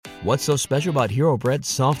What's so special about Hero Bread's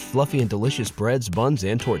soft, fluffy, and delicious breads, buns,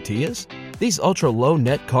 and tortillas? These ultra-low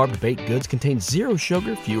net-carb baked goods contain zero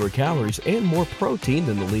sugar, fewer calories, and more protein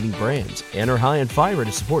than the leading brands, and are high in fiber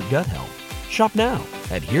to support gut health. Shop now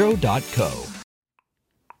at hero.co.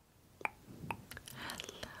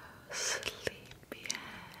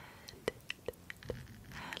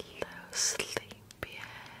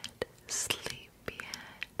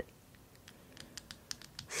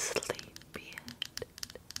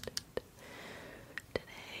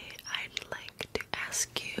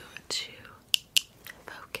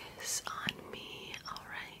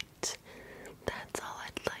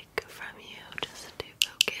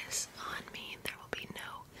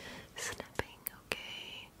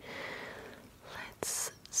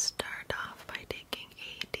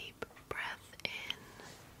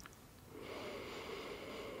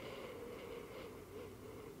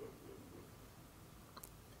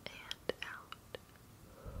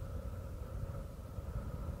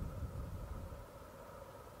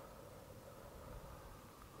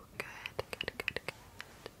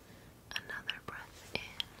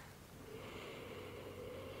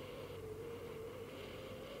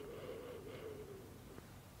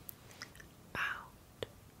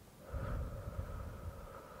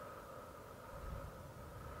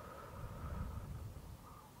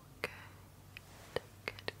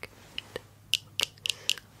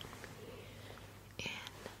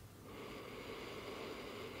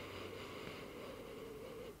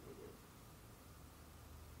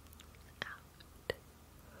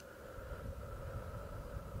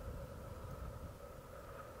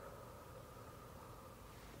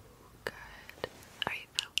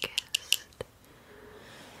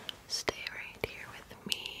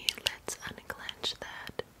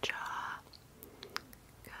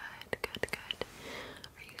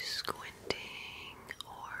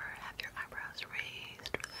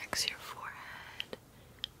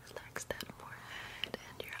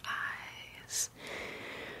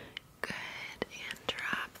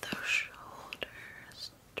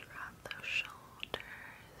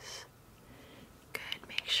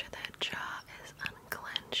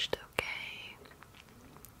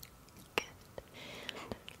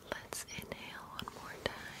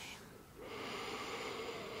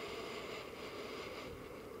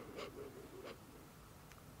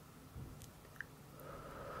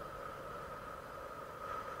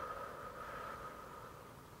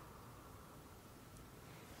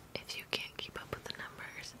 If you can't keep up with the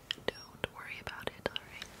numbers, don't worry about it,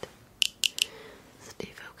 alright?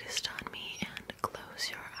 Stay focused on me and close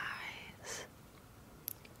your eyes.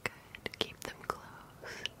 Good. Keep them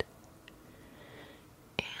closed.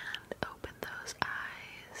 And open those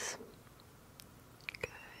eyes.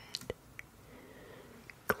 Good.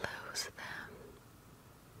 Close them.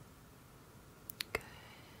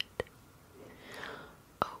 Good.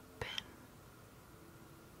 Open.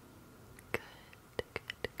 Good, good,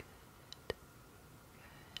 good.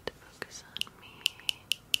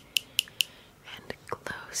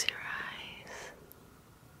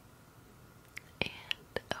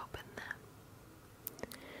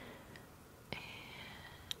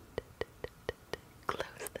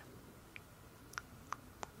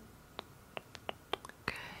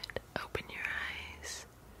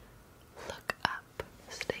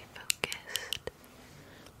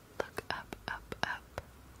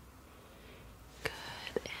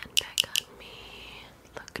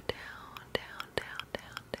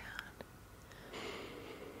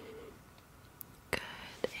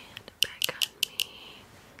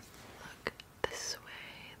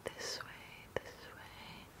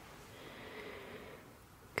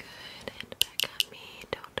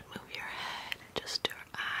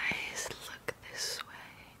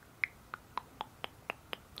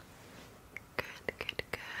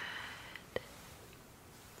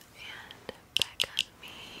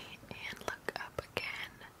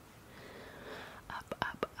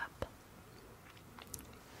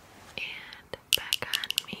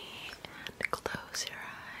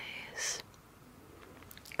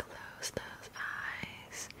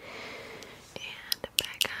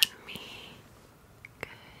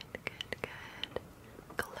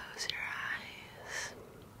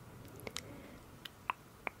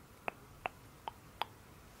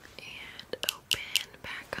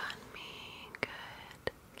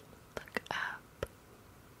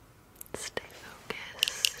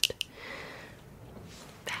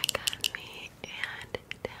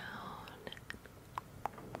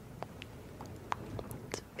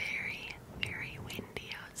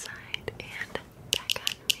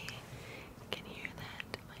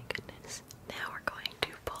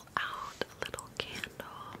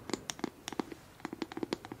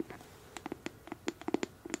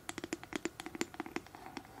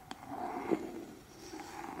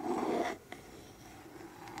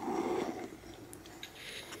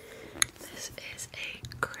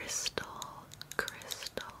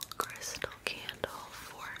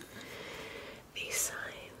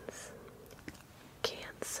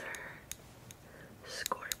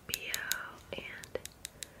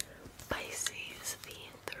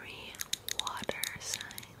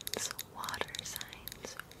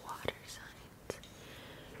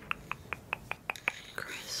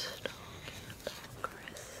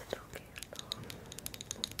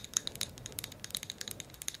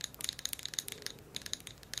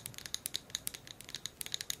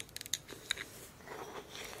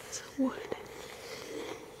 wood.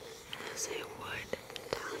 As a wood.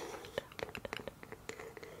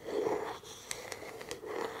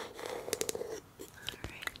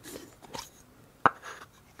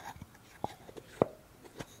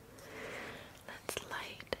 Let's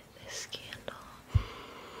light this candle.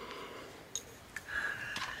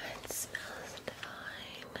 It smells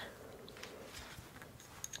divine.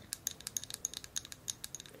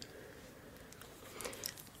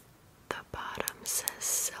 The bottom says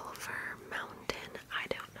Silver Mountain. I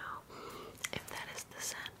don't know if that is the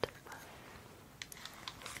scent.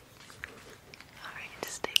 Alright,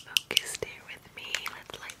 stay focused here with me.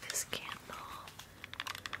 Let's light this candle.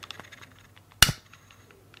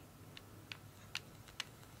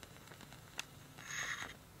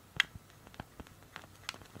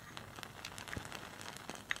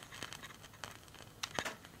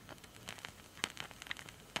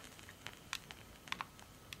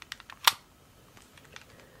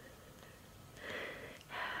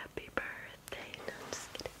 Happy birthday. No, I'm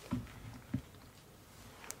just kidding.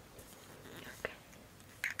 Okay.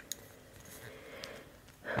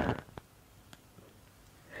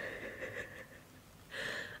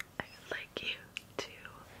 I would like you to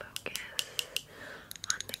focus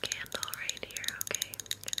on the candle right here, okay?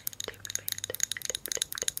 I'm gonna dip it,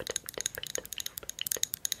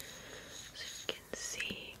 so you can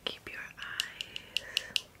see. Keep your eyes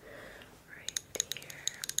right here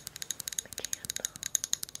on the candle.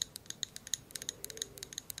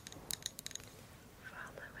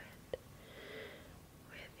 Follow it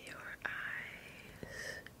with your eyes.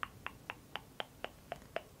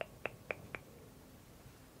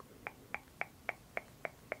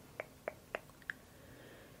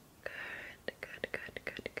 Good.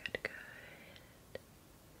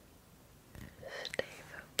 Stay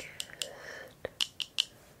focused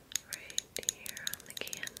right here on the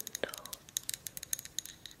candle.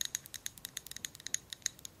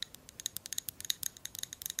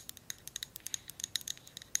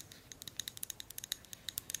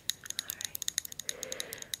 Alright.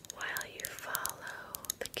 While you follow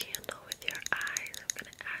the candle with your eyes, I'm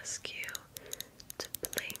going to ask you to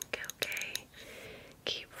blink, okay?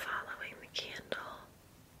 Keep following the candle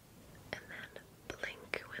and then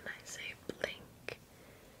blink when I say blink.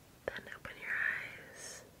 Then open your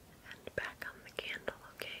eyes and back on the candle,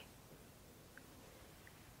 okay?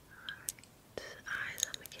 Alright, eyes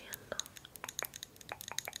on the candle.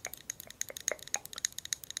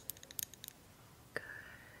 Good.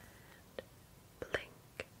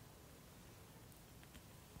 Blink.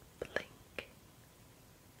 Blink.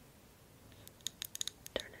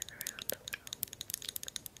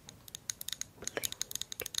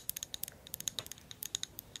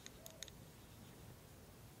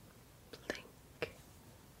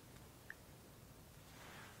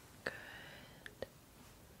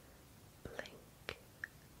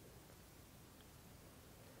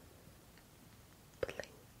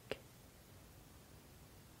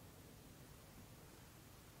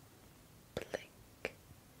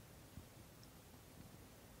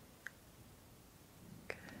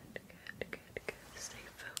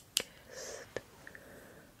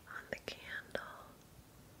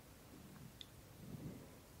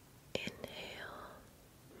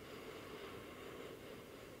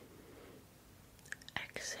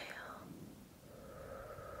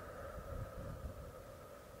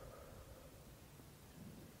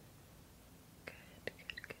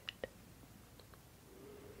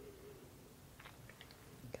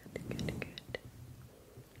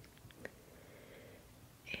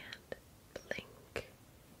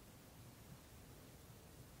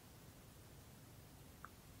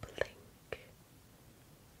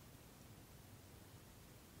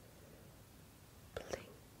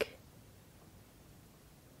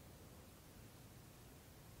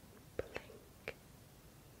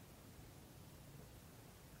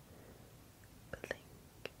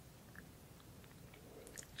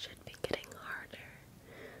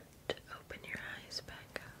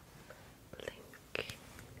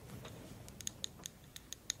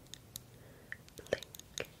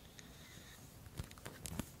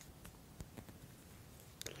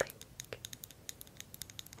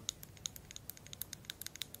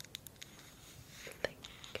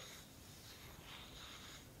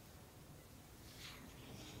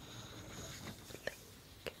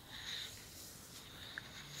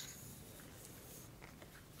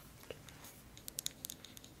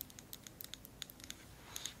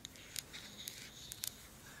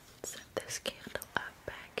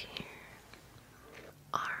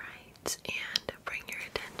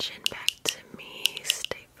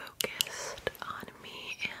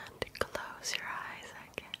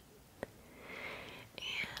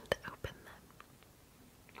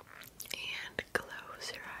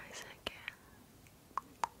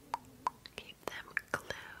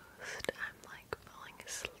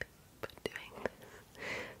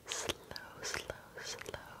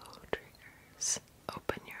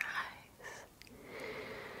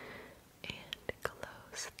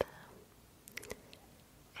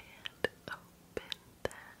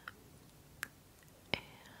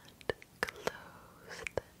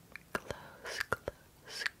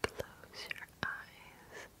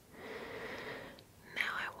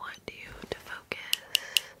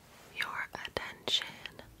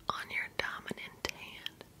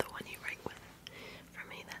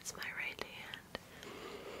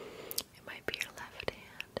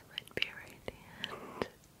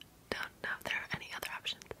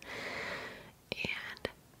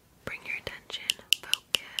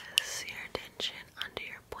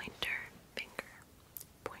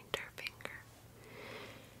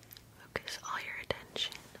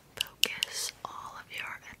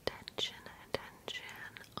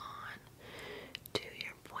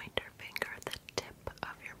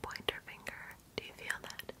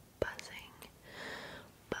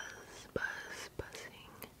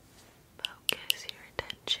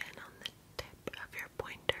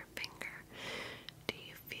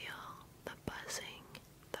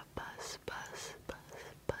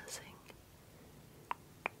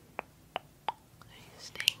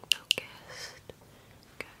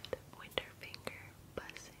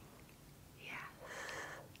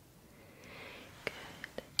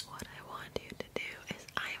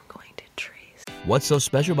 What's so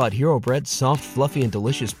special about Hero Bread's soft, fluffy, and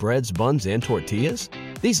delicious breads, buns, and tortillas?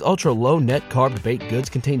 These ultra-low net-carb baked goods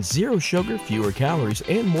contain zero sugar, fewer calories,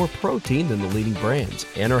 and more protein than the leading brands,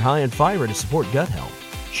 and are high in fiber to support gut health.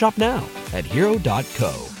 Shop now at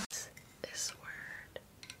hero.co. This word.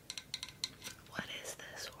 What is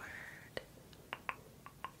this word?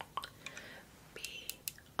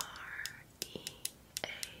 B-R-E-A-T-H-E.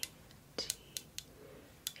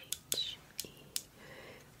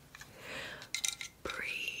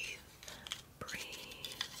 Breathe, breathe,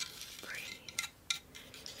 breathe.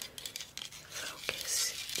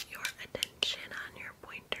 Focus your attention on your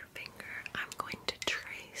pointer finger. I'm going to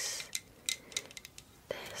trace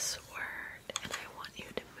this word and I want you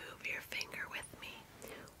to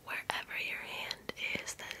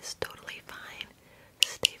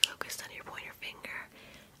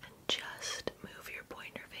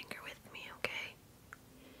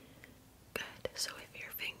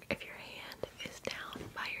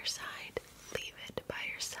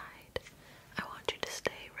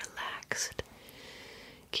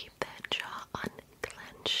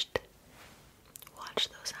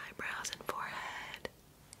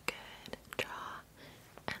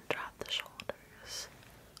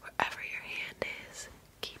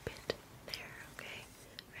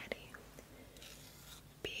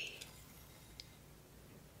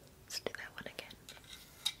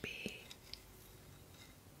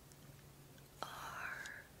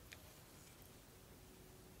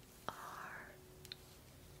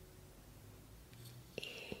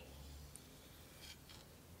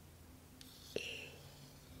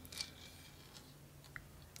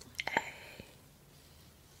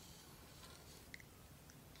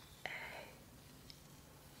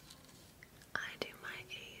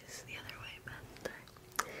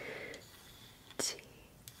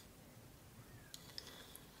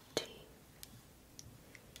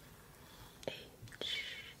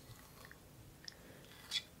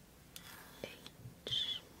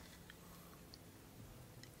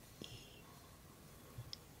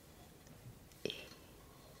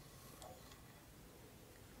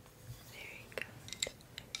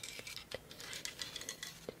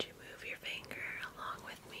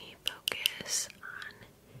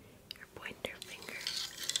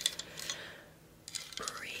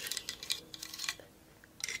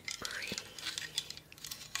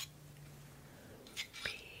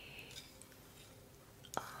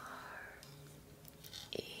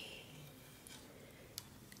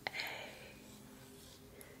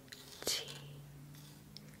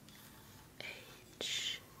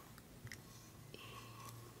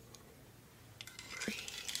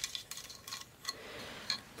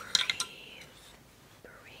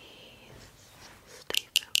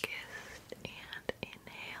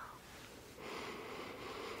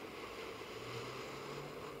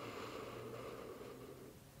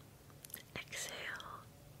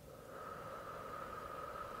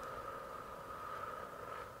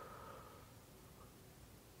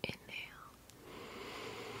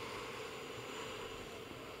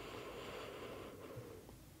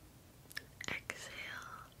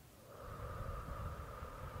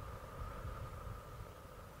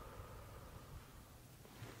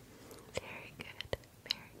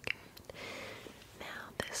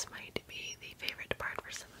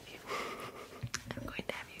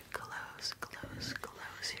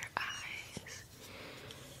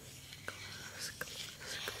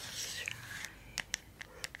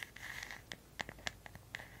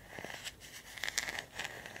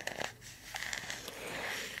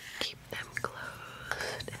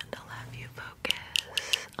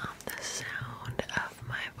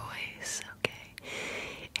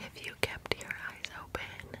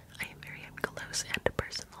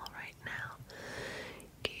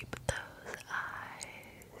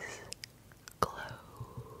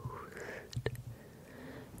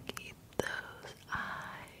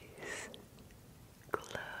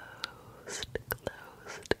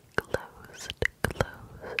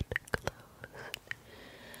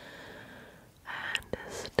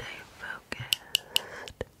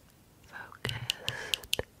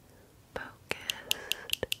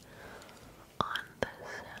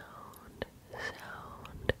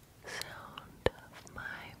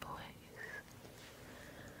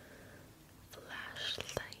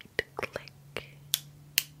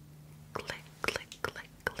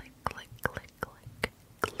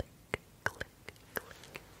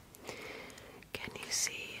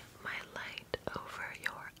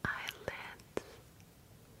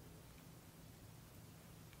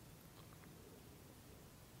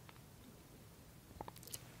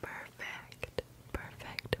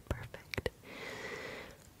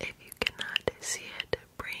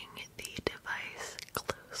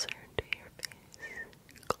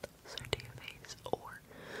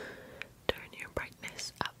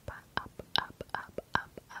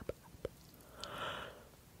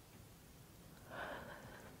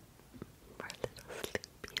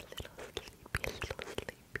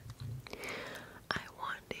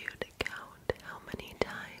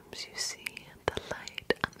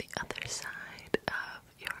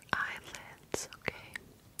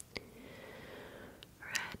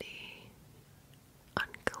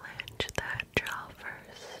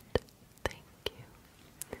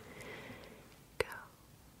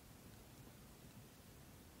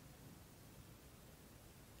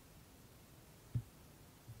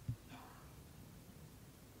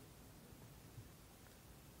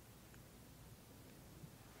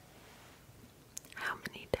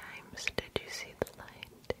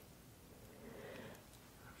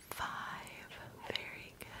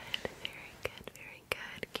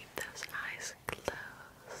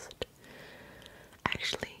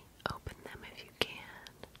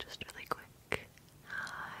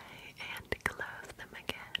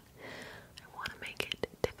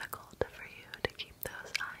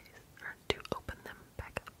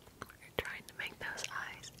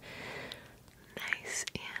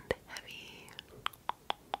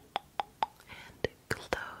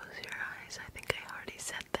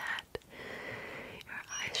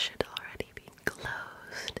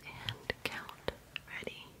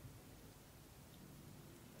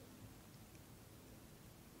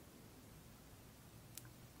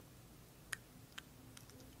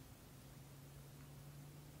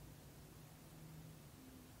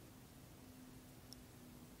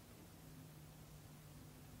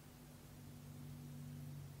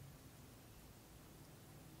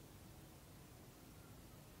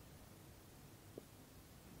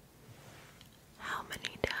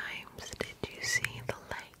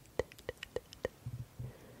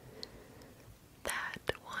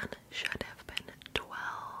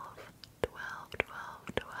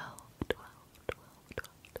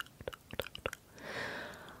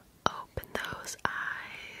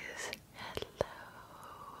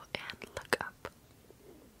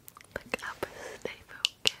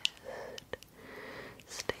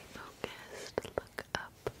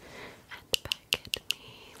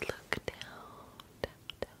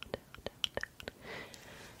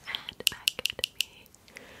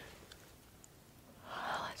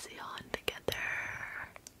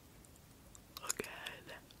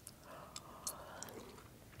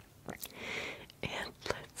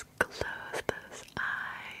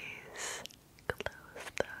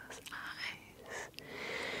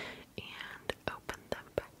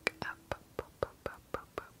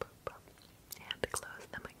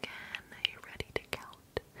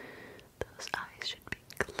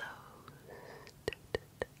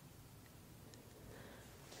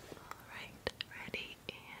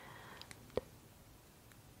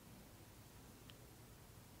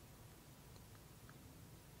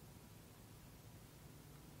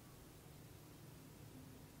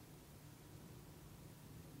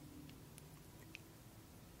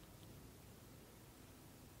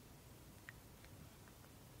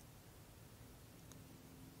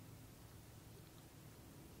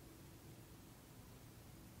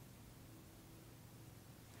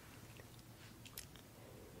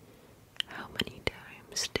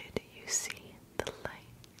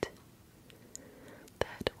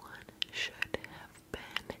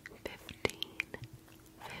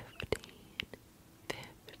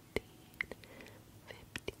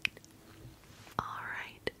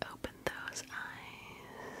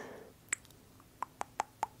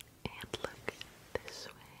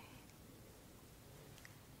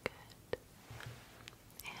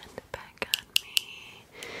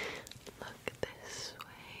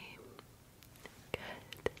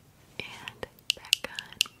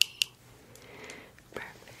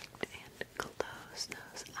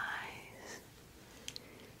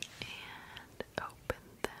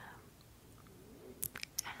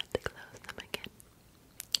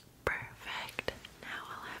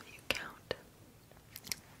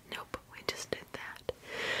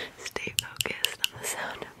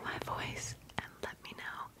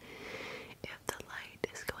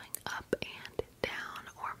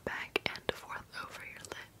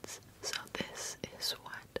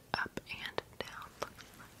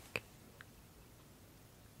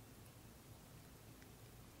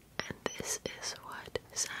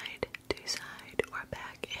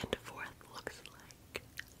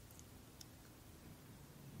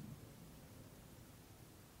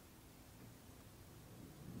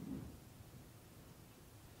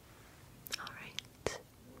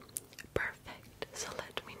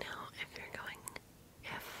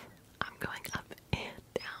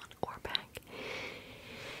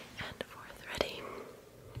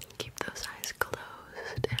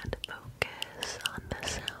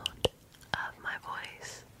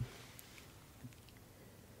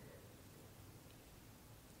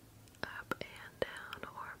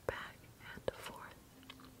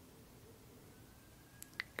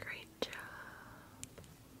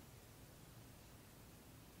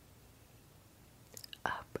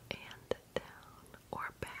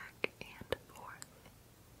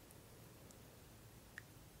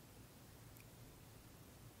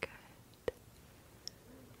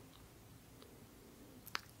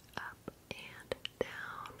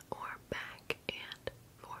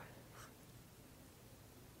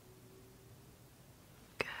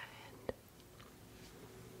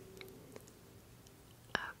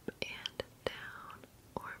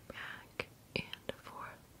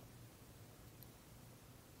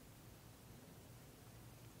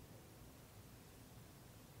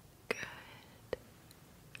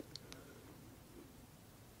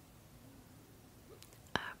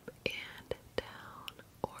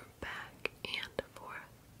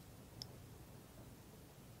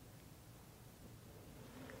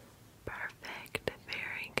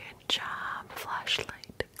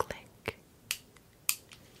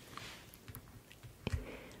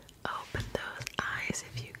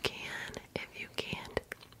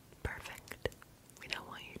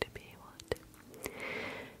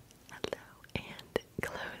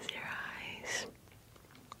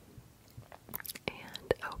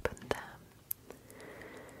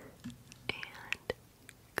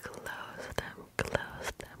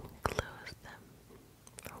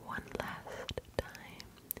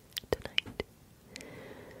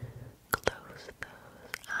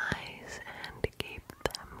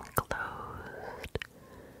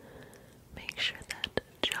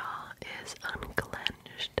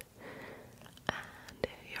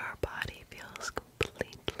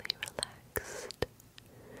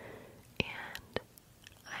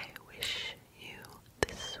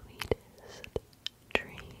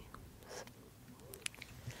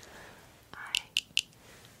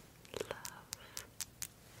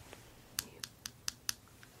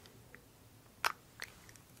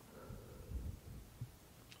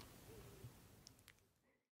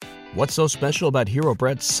What's so special about Hero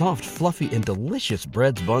Bread's soft, fluffy, and delicious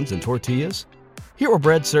breads, buns, and tortillas? Hero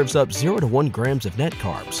Bread serves up 0 to 1 grams of net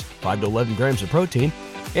carbs, 5 to 11 grams of protein,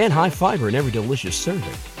 and high fiber in every delicious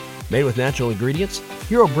serving. Made with natural ingredients,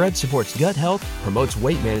 Hero Bread supports gut health, promotes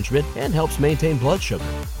weight management, and helps maintain blood sugar.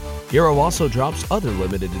 Hero also drops other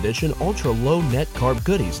limited edition ultra-low net carb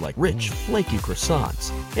goodies like rich, flaky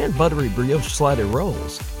croissants and buttery brioche slider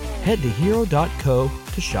rolls. Head to hero.co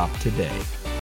to shop today.